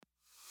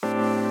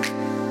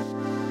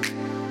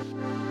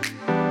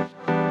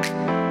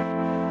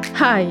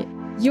Hi,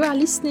 you are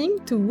listening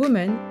to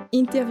Women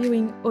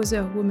Interviewing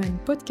Other Women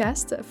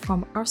podcast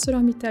from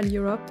ArcelorMittal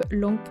Europe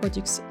Long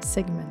Products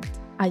segment.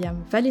 I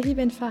am Valérie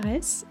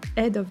Benfares,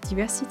 Head of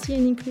Diversity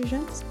and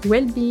Inclusion,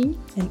 Wellbeing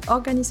and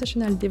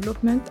Organizational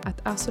Development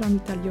at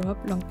ArcelorMittal Europe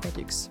Long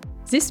Products.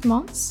 This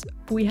month,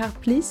 we are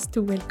pleased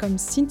to welcome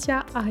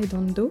Cynthia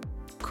Arredondo,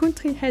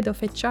 Country Head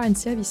of HR and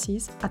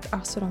Services at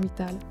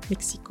ArcelorMittal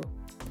Mexico.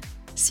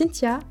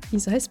 Cynthia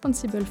is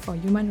responsible for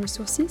human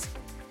resources,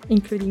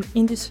 including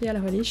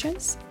industrial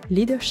relations,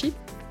 leadership,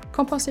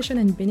 compensation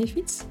and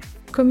benefits,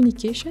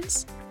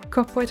 communications,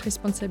 corporate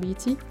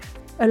responsibility,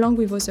 along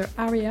with other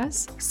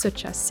areas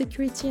such as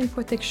security and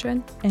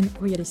protection and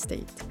real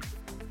estate.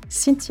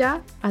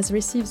 Cynthia has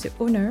received the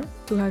honor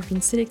to have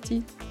been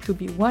selected to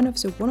be one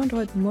of the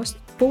 100 most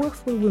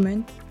powerful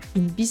women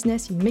in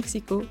business in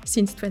Mexico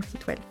since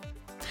 2012.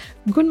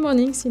 Good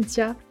morning,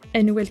 Cynthia,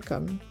 and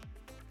welcome.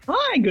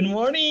 Hi, good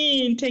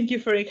morning. Thank you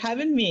for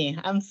having me.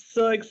 I'm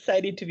so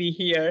excited to be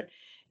here,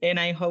 and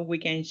I hope we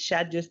can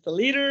chat just a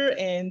little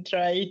and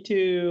try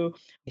to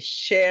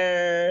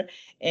share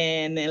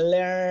and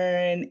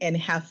learn and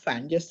have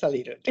fun just a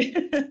little.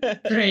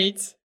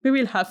 Great. We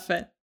will have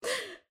fun.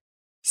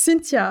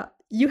 Cynthia,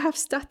 you have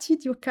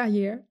started your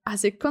career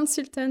as a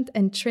consultant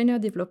and trainer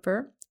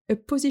developer, a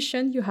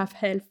position you have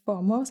held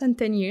for more than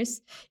 10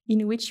 years,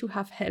 in which you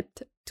have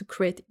helped to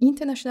create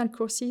international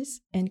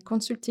courses and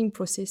consulting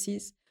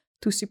processes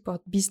to support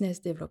business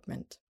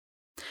development.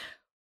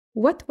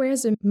 What were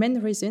the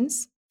main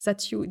reasons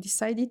that you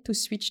decided to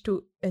switch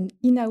to an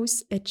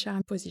in-house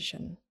HR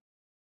position?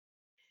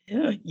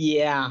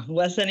 Yeah,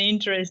 was an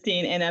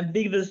interesting and a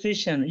big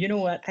decision. You know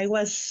what? I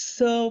was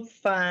so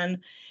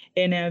fun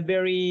in a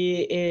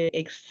very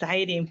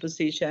exciting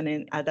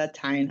position at that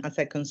time as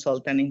a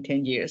consultant in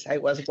 10 years. I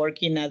was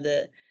working at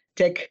the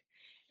tech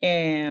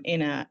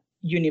in a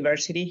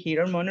university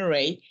here in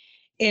Monterrey,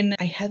 and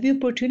I had the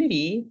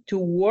opportunity to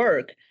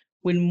work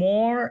with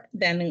more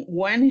than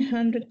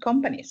 100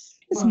 companies,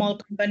 small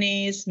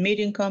companies,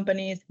 medium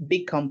companies,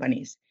 big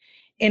companies.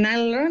 And I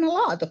learned a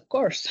lot, of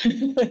course,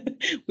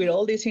 with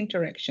all these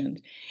interactions.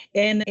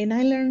 And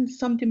I learned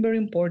something very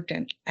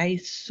important. I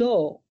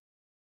saw,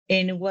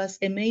 and it was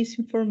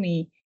amazing for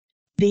me,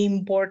 the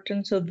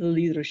importance of the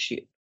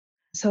leadership.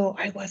 So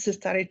I was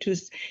started to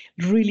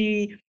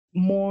really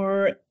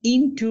more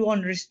into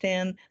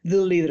understand the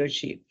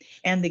leadership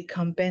and the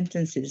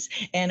competencies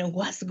and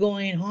what's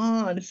going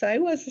on. So I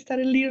was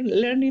started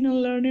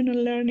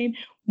learning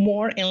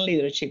more in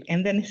leadership.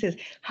 And then it says,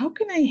 how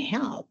can I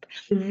help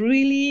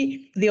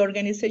really the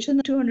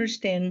organization to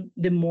understand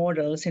the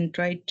models and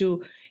try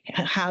to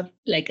have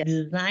like a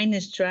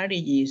design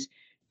strategies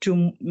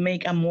to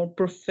make a more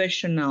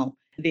professional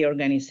the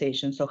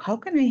organization. So how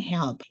can I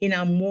help in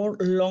a more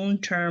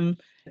long-term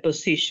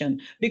position?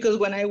 Because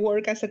when I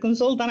work as a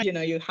consultant,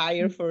 you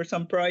hire for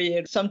some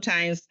project,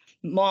 sometimes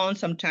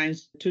months,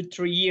 sometimes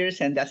 2-3 years,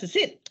 and that's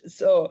it.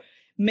 So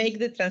make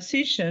the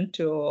transition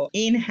to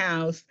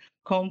in-house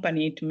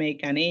company to make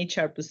an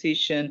HR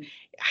position,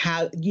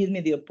 give me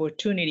the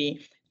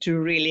opportunity to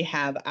really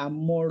have a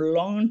more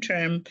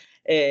long-term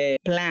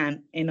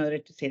plan in order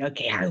to say,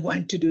 okay, I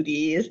want to do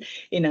this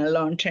in a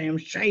long term,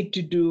 try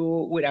to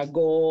do with a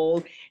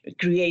goal,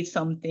 create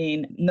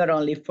something, not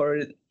only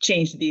for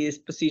change this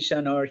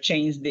position or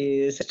change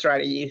this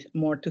strategy,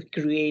 more to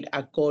create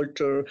a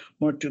culture,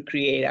 more to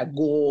create a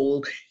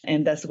goal.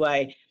 And that's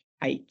why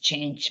I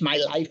changed my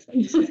life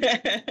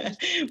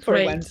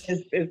for one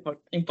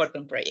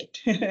important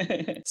project.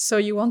 So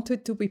you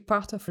wanted to be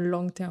part of a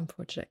long-term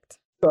project.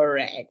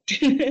 Correct.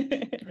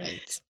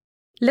 Great.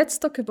 Let's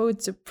talk about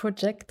the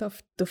project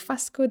of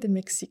Dofasco de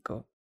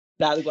Mexico.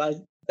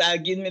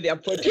 That gives me the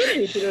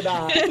opportunity to do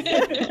that.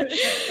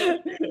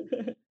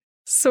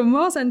 So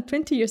more than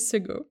 20 years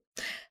ago,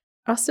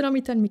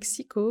 ArcelorMittal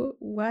Mexico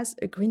was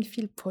a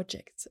greenfield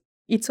project.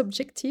 Its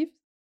objective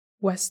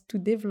was to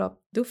develop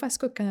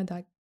Dofasco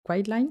Canada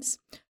guidelines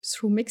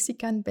through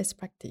Mexican best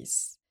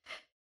practice.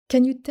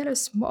 Can you tell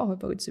us more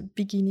about the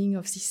beginning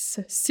of this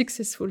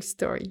successful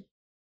story?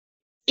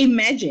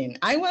 Imagine,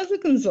 I was a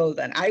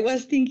consultant. I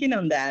was thinking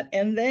on that.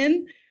 And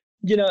then,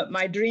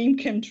 my dream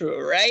came true,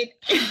 right?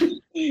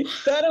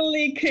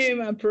 Suddenly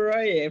came a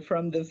project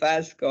from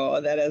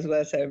Dofasco that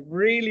was a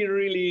really,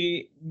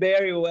 really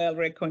very well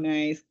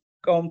recognized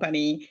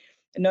company,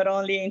 not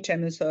only in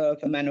terms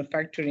of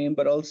manufacturing,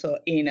 but also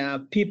in a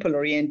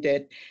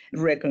people-oriented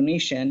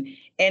recognition.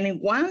 And it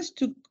wants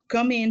to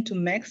come into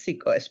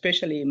Mexico,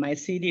 especially my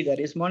city that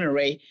is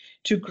Monterrey,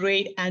 to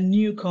create a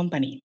new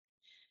company.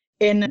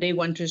 And they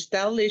want to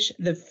establish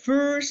the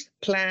first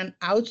plant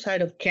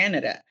outside of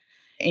Canada.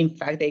 In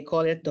fact, they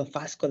call it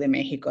Dofasco de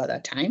Mexico at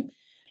that time.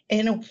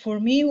 And for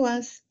me, it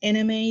was an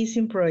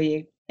amazing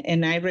project.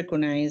 And I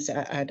recognized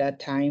at that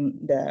time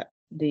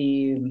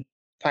the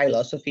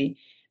philosophy,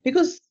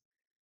 because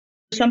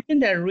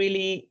something that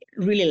really,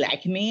 really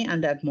liked me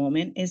at that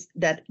moment is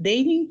that they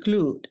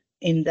include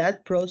in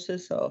that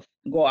process of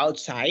go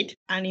outside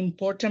an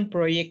important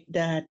project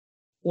that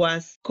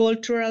was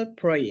cultural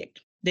project.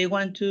 They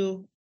want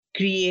to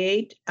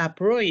create a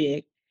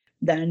project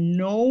that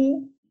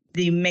know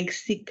the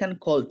Mexican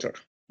culture.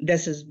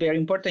 This is very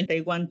important.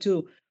 They want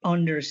to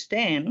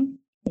understand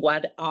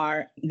what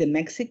are the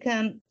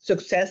Mexican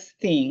success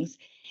things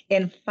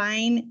and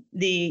find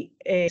the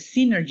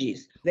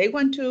synergies. They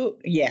want to,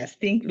 yes,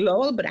 think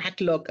global, but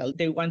act local.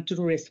 They want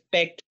to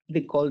respect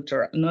the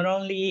culture, not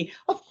only,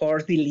 of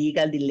course, the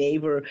legal, the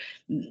labor,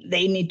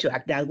 they need to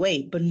act that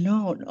way, but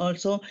no,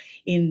 also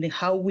in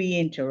how we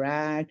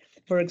interact.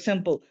 For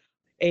example,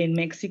 in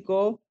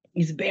Mexico,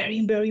 it's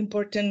very, very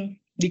important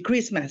the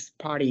Christmas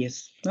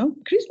parties. No,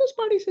 Christmas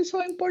parties is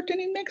so important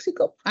in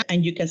Mexico.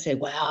 And you can say,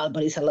 well,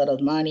 but it's a lot of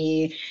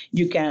money.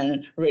 You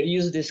can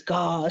reduce this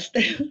cost.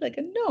 Like,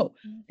 no,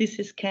 this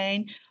is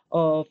kind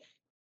of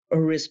a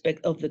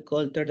respect of the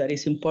culture that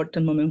is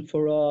important moment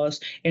for us.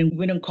 And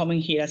we don't come in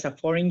here as a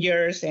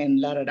foreigners and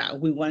la da da.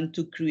 We want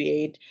to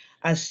create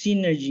a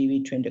synergy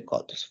between the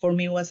cultures. For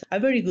me, it was a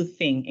very good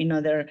thing in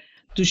order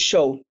to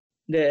show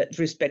the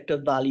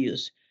respective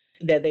values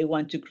that they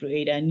want to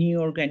create a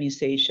new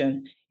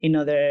organization in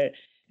order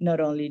not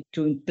only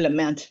to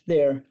implement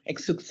their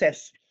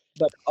success,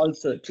 but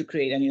also to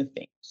create a new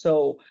thing.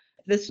 So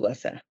this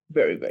was a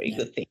very, very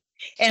good thing.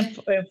 And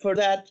for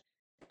that,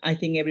 I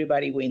think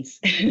everybody wins,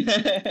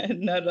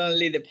 not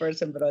only the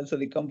person, but also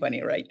the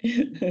company, right?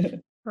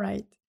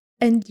 Right.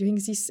 And during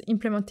this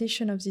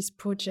implementation of this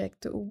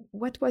project,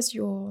 what was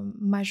your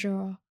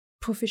major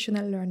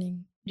professional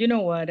learning? You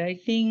know what? I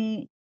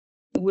think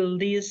with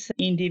this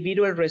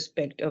individual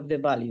respect of the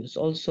values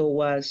also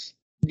was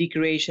the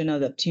creation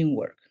of the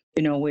teamwork,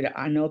 with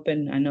an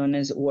open and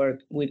honest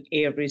work with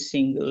every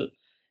single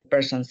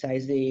person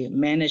size, the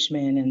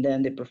management and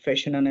then the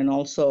professional. And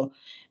also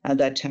at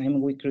that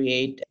time, we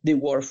create the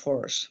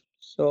workforce.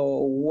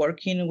 So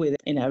working with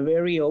in a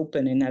very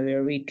open, in a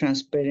very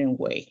transparent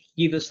way,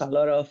 give us a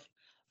lot of,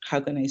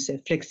 how can I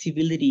say,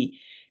 flexibility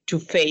to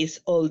face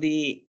all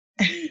the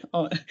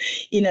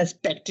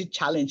unexpected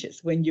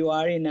challenges. When you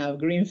are in a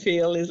green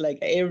field, it's like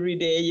every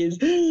day is,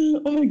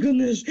 oh my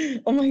goodness,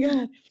 oh my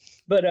God.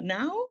 But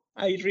now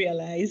I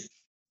realize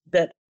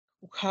that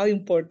how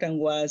important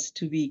was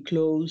to be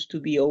close, to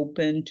be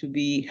open, to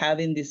be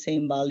having the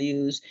same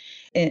values.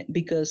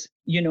 Because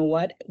you know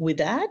what, with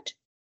that,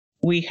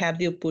 we have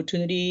the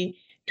opportunity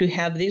to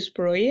have this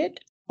project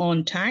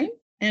on time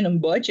and on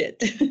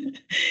budget.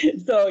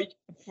 So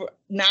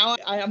now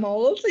I am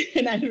old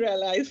and I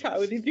realize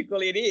how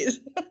difficult it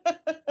is.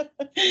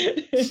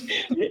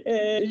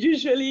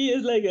 Usually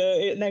it's like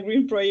an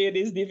agreement project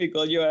is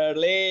difficult. You are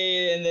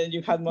late and then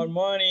you have more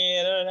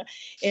money.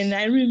 And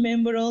I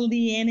remember all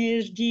the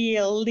energy,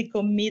 all the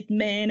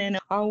commitment and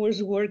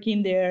hours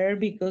working there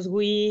because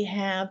we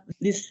have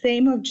the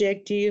same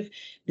objective,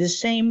 the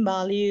same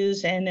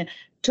values, and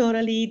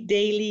totally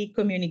daily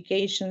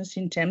communications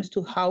in terms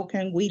to how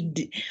can we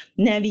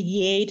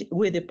navigate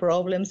with the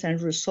problems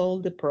and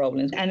resolve the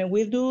problems. And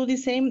we do the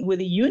same with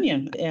the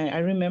union. I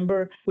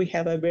remember we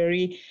have a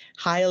very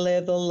high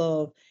level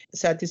of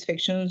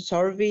satisfaction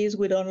surveys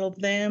with all of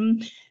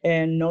them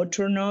and no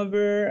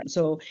turnover.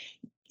 So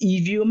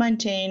if you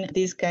maintain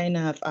this kind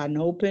of an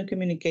open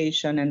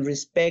communication and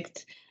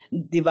respect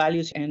the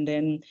values and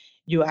then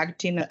you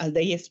acting as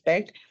they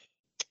expect,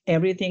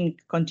 everything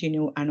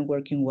continue and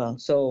working well.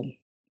 So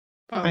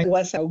it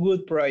was a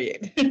good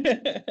project.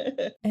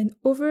 And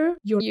over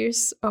your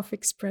years of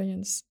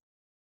experience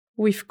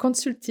with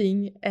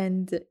consulting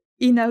and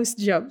in-house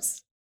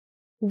jobs,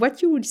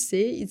 what you would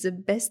say is the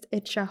best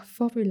HR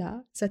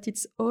formula that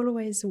it's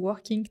always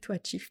working to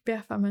achieve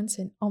performance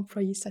and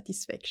employee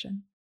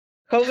satisfaction?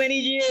 How many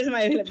years,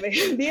 my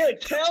dear?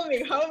 Tell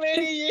me, how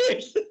many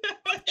years?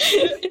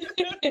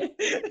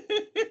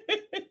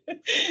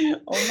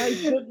 Oh my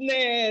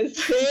goodness,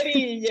 30.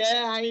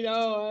 Yeah, I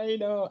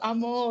know.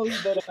 I'm old,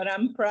 but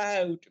I'm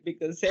proud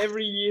because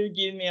every year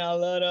give me a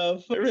lot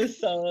of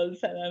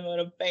results and a lot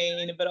of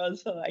pain, but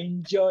also I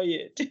enjoy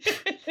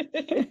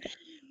it.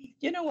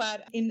 You know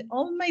what? In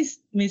all my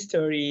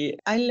story,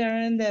 I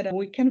learned that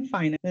we can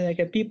find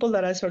like people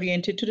that are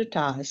oriented to the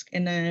task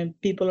and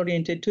people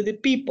oriented to the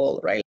people,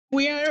 right?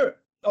 We are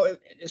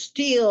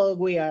still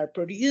we are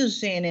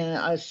producing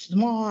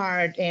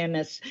smart and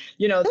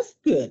that's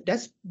good,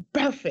 that's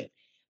perfect,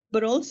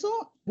 but also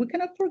we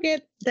cannot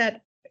forget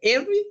that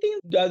everything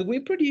that we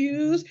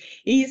produce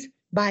is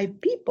by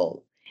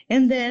people,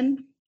 and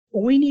then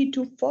we need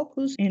to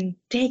focus and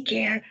take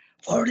care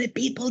for the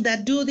people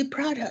that do the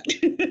product.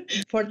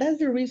 For that's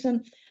the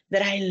reason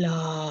that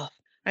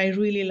I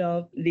really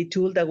love the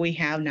tool that we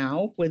have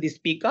now with the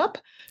Speak Up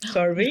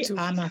survey.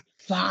 I'm a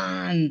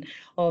fan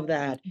of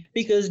that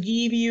because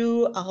give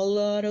you a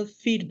lot of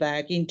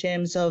feedback in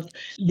terms of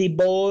the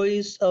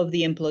voice of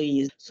the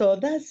employees. So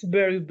that's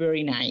very,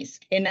 very nice.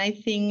 And I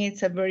think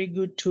it's a very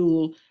good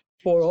tool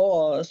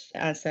for us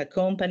as a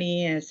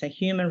company, as a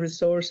human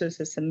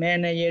resources, as a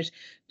managers,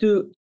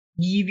 to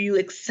give you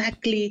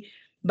exactly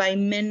by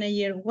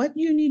manager what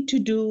you need to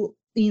do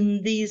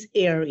in this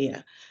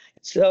area.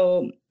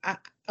 So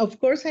Of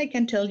course, I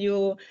can tell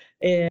you,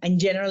 in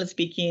general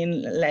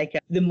speaking, like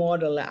the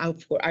model.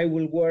 I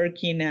will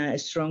work in a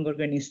strong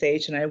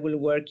organization. I will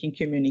work in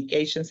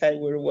communications. I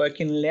will work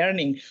in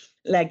learning,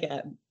 like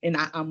in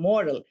a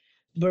model.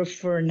 But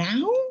for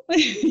now,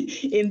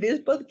 in this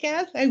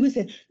podcast, I would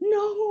say,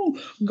 no,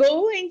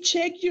 go and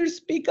check your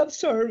speak up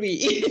survey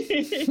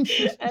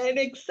and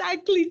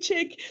exactly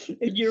check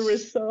your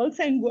results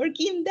and work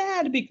in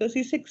that, because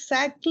it's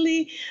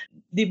exactly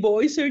the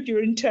voice of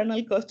your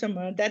internal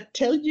customer that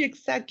tells you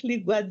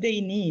exactly what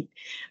they need.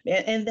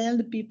 And then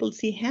the people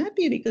see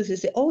happy because they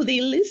say, oh,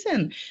 they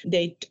listen,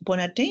 they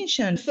pay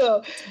attention.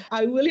 So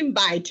I will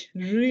invite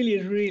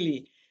really,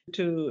 really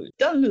to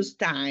don't lose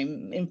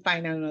time in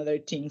finding other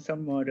things or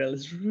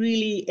models.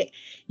 Really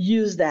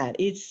use that.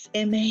 It's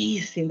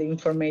amazing the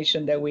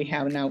information that we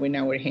have now in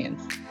our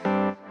hands.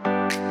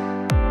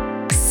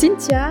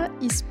 Cynthia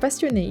is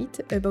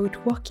passionate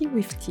about working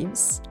with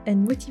teams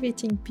and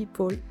motivating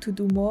people to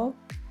do more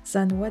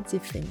than what they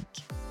think.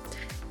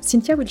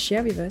 Cynthia will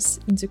share with us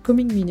in the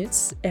coming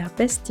minutes her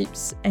best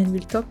tips, and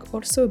will talk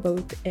also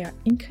about her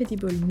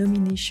incredible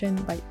nomination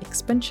by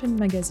Expansion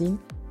magazine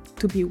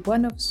to be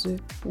one of the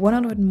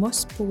 100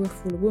 most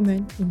powerful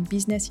women in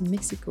business in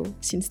Mexico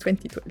since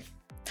 2012.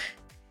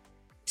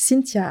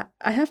 Cynthia,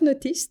 I have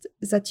noticed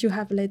that you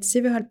have led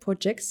several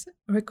projects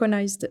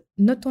recognized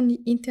not only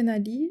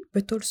internally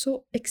but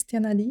also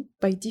externally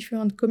by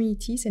different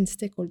communities and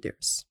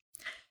stakeholders.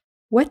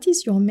 What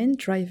is your main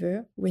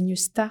driver when you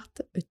start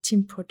a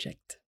team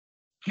project?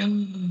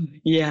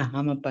 Yeah,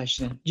 I'm a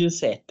passionate. You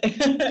said.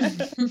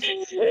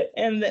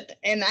 and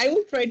I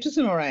will try to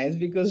summarize,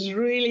 because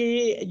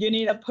really you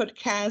need a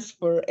podcast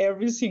for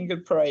every single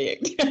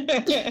project.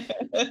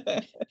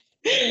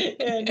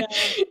 And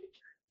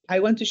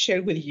I want to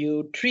share with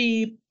you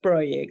 3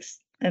 projects.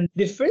 And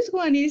the first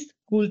one is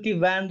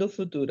Cultivando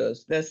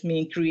Futuros. That's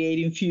mean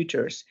creating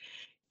futures.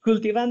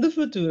 Cultivando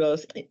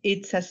Futuros,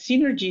 it's a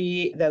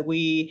synergy that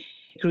we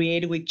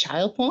created with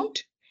Child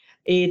Fund.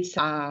 It's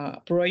a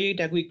project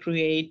that we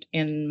create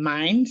in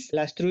Mines,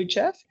 Las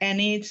Truchas, and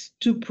it's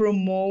to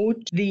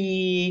promote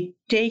the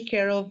take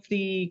care of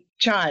the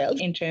child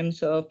in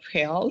terms of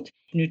health,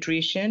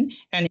 nutrition,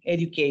 and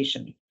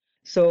education.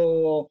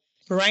 So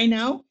right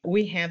now,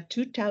 we have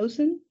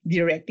 2,000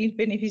 directive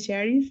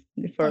beneficiaries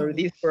for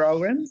these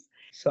programs.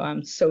 So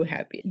I'm so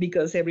happy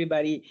because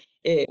everybody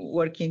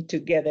working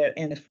together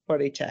and for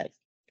the child.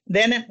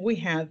 Then we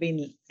have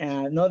in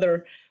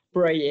another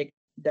project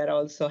that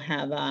also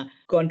have a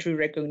country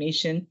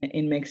recognition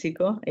in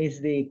Mexico,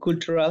 is the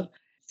Cultural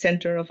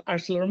Center of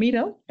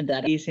ArcelorMittal,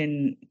 that is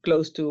in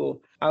close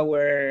to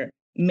our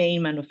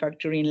main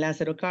manufacturer in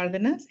Lázaro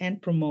Cárdenas,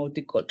 and promote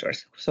the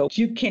cultures. So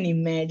you can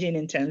imagine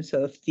in terms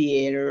of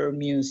theater,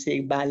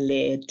 music,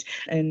 ballet,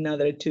 and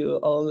other to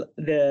all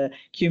the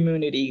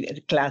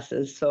community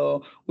classes.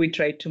 So we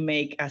try to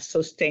make a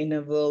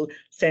sustainable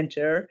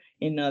center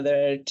in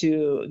order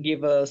to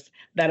give us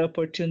that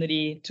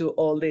opportunity to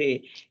all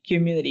the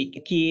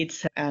community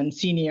kids and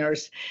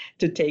seniors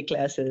to take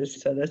classes.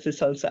 So this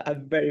is also a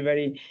very,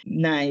 very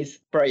nice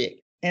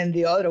project. And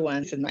the other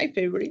one, is my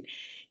favorite,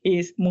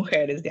 is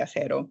Mujeres de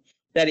Acero.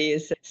 That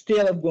is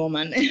Steel of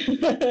Woman,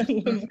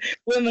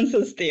 Women's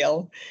of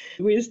Steel.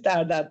 We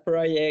started that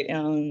project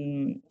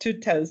in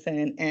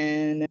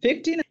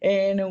 2015,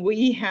 and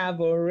we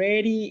have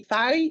already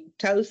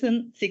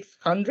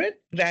 5,600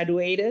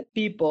 graduated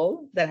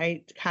people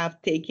that have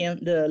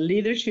taken the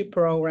leadership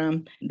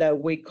program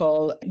that we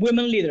call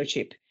Women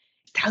Leadership.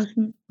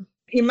 1,000.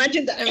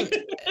 Imagine that.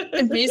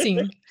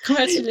 Amazing.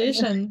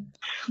 Congratulations.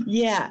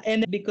 Yeah,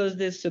 and because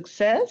the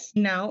success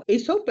now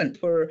is open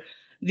for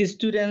the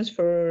students,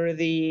 for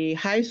the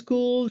high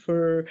school,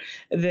 for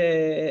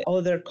the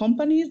other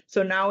companies.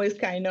 So now it's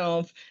kind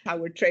of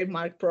our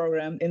trademark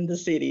program in the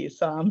city.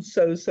 So I'm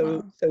so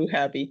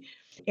happy.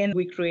 And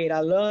we create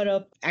a lot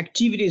of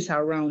activities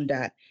around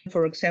that.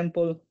 For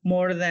example,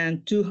 more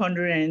than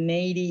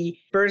 280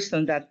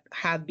 persons that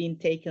have been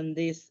taking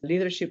this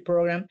leadership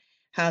program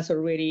have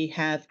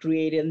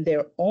created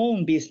their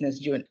own business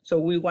unit. So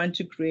we want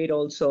to create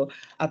also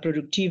a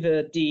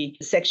productivity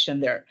section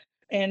there.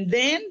 And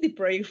then the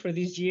project for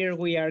this year,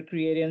 we are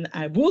creating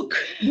a book.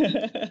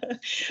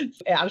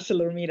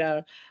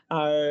 ArcelorMittal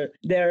are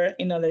there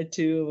in order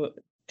to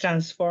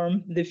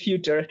transforming the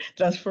future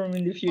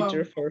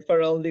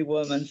for all the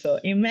women. So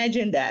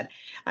imagine that.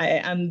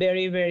 I'm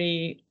very,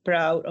 very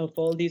proud of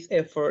all these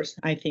efforts.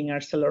 I think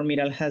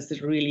ArcelorMittal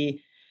has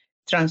really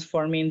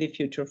transforming the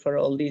future for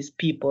all these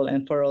people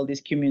and for all this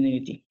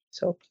community.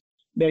 So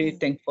very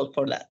thankful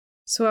for that.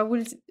 So I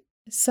will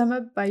sum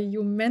up by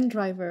your main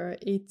driver.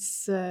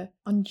 It's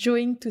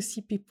enjoying to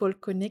see people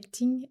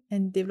connecting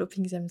and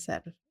developing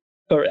themselves.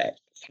 Correct.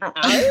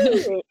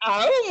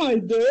 Oh my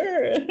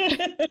dear.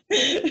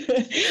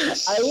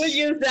 I will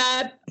use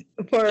that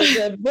for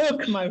the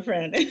book, my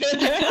friend,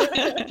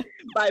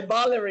 by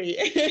Valerie.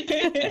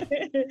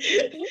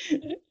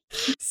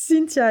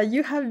 Cynthia,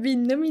 you have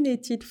been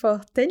nominated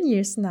for 10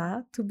 years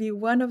now to be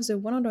one of the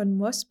 100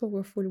 most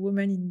powerful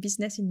women in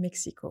business in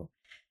Mexico.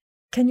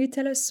 Can you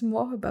tell us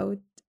more about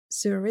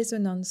the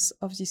resonance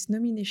of this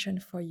nomination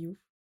for you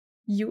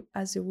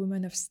as a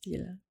woman of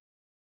steel?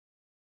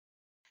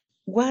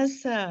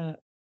 Was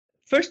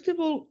First of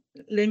all,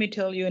 let me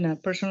tell you in a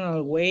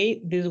personal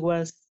way, this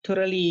was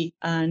totally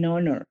an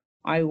honor.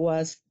 I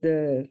was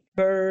the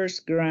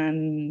first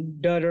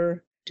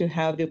granddaughter to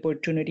have the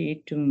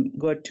opportunity to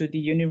go to the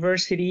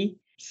university.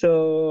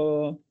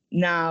 So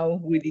now,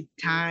 with the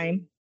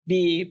time,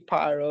 be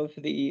part of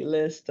the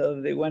list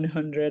of the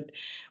 100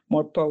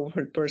 more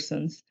powerful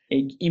persons.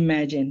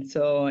 Imagine.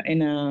 So,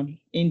 in an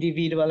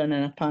individual and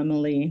in a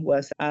family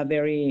was a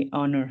very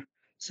honor.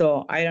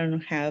 So I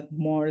don't have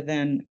more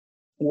than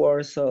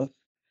words of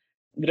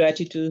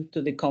gratitude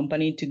to the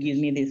company to give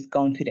me this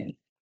confidence.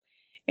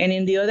 And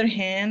in the other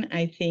hand,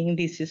 I think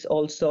this is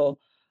also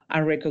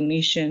a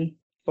recognition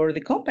for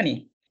the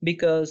company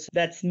because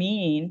that's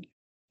mean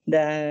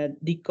that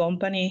the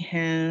company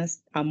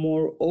has a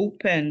more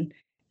open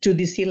to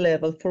the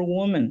C-level for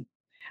women.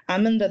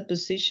 I'm in that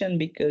position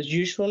because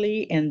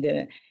usually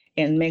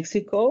in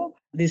Mexico,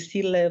 the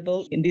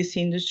C-level in this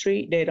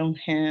industry, they don't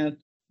have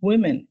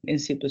women in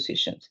C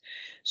positions.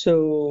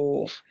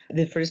 So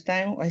the first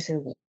time I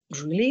said,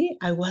 really?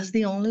 I was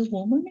the only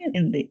woman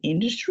in the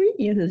industry?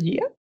 He says,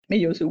 yeah. And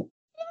you say, wow,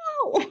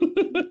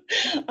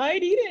 I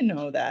didn't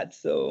know that.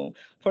 So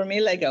for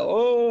me, like,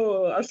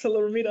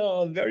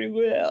 ArcelorMittal, very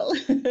well.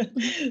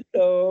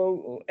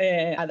 So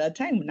at that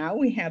time, now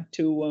we have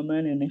 2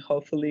 women, and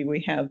hopefully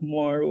we have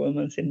more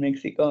women in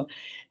Mexico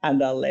at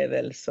that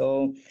level.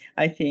 So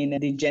I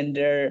think the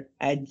gender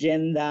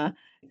agenda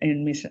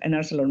in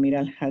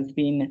ArcelorMittal has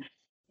been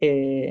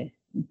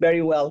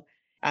very well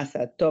as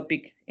a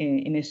topic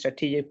in a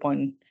strategic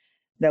point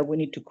that we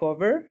need to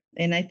cover.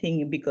 And I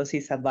think because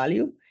it's a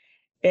value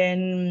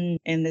and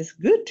it's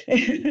good.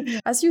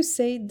 As you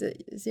said,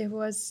 there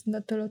was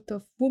not a lot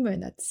of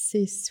women at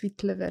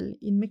C-suite level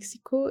in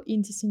Mexico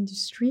in this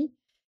industry.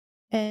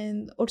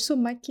 And also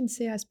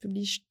McKinsey has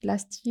published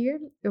last year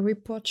a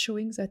report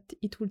showing that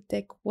it will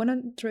take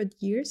 100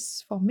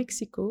 years for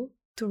Mexico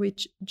to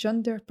reach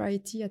gender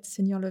parity at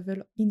senior level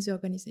in the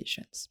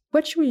organizations.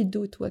 What should we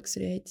do to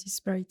accelerate this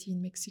parity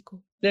in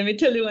Mexico? Let me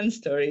tell you one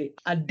story.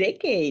 A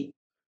decade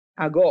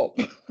ago,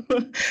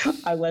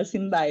 I was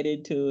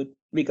invited to,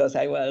 because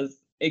I was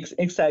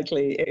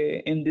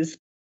exactly in this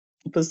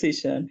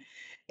position,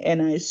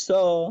 and I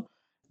saw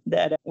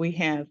that we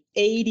have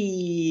 80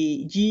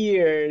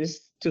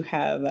 years to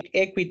have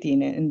equity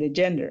in the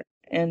gender.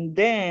 And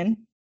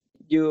then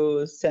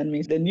you send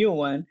me the new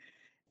one,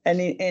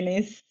 and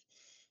it's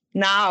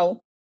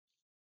now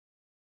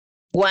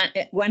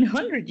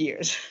 100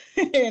 years.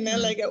 And I'm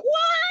like,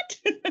 what?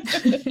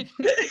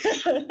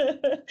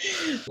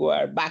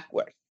 We're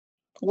backwards.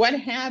 What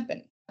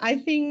happened? I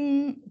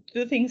think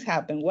 2 things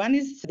happened. One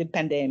is the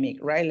pandemic,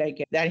 right?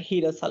 Like that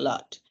hit us a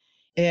lot.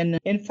 And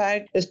in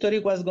fact, the story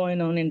was going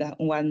on in that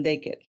 1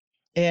 decade.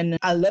 And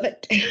I love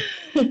it.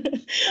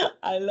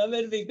 I love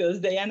it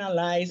because they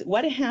analyze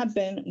what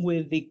happened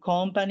with the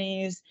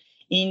companies,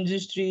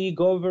 industry,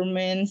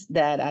 governments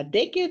that a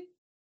decade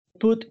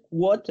put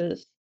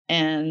quotas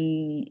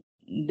and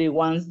the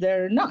ones that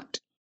are not.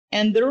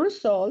 And the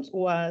result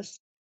was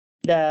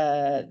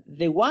that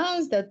the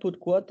ones that put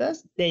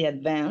quotas, they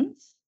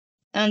advance,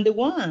 and the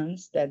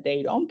ones that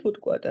they don't put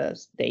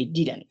quotas, they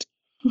didn't.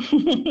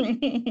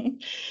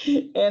 And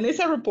it's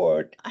a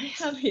report I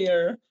have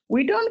here.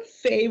 We don't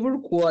favor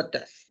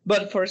quotas,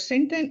 but for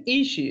certain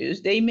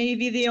issues, they may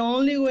be the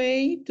only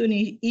way to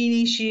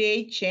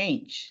initiate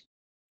change.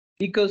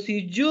 Because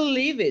if you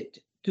leave it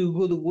to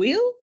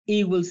goodwill,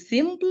 it will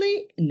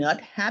simply not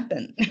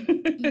happen.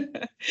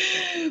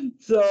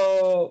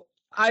 So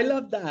I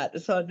love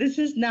that. So this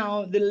is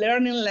now the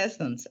learning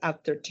lessons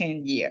after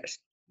 10 years.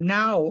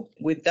 Now,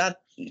 with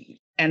that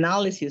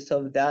analysis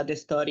of that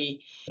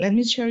study, let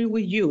me share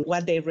with you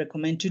what they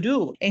recommend to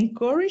do.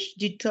 Encourage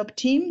the top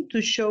team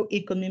to show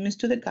economics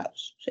to the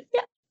cause. So,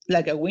 yeah,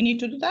 like we need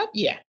to do that?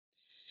 Yeah.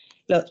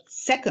 Look,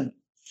 second,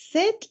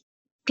 set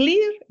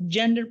clear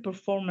gender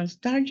performance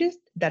targets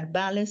that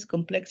balance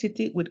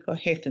complexity with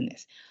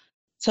cohesiveness.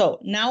 So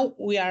now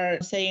we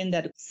are saying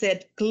that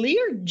set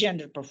clear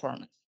gender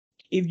performance.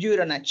 If you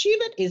don't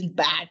achieve it, it's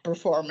bad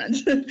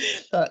performance.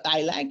 So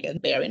I like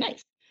it. Very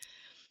nice.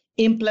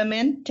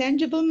 Implement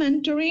tangible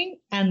mentoring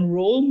and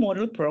role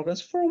model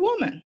programs for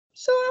women.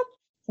 So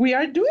we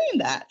are doing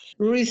that.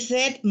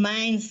 Reset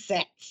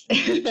mindsets.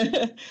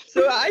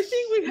 So I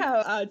think we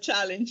have a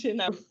challenge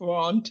in our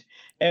front,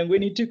 and we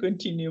need to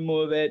continue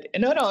moving.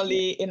 And not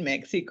only in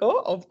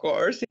Mexico, of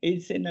course,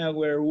 it's in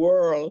our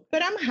world.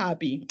 But I'm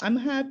happy. I'm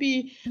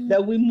happy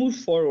that we move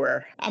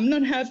forward. I'm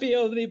not happy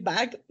of the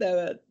back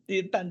that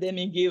the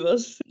pandemic gave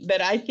us,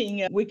 but I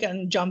think we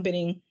can jump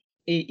in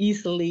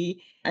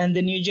easily, and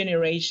the new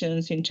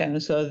generations in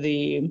terms of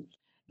the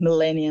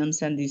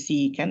millennials and the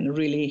Z can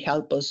really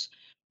help us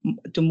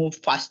to move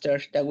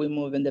faster than we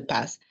move in the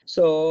past.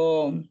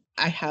 So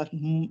I have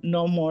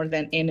no more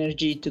than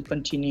energy to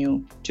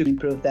continue to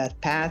improve that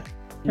path.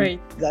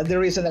 Great. That's the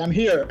reason that I'm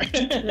here.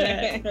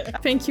 Yeah.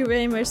 Thank you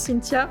very much,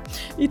 Cynthia.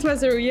 It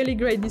was a really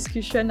great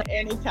discussion.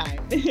 Anytime.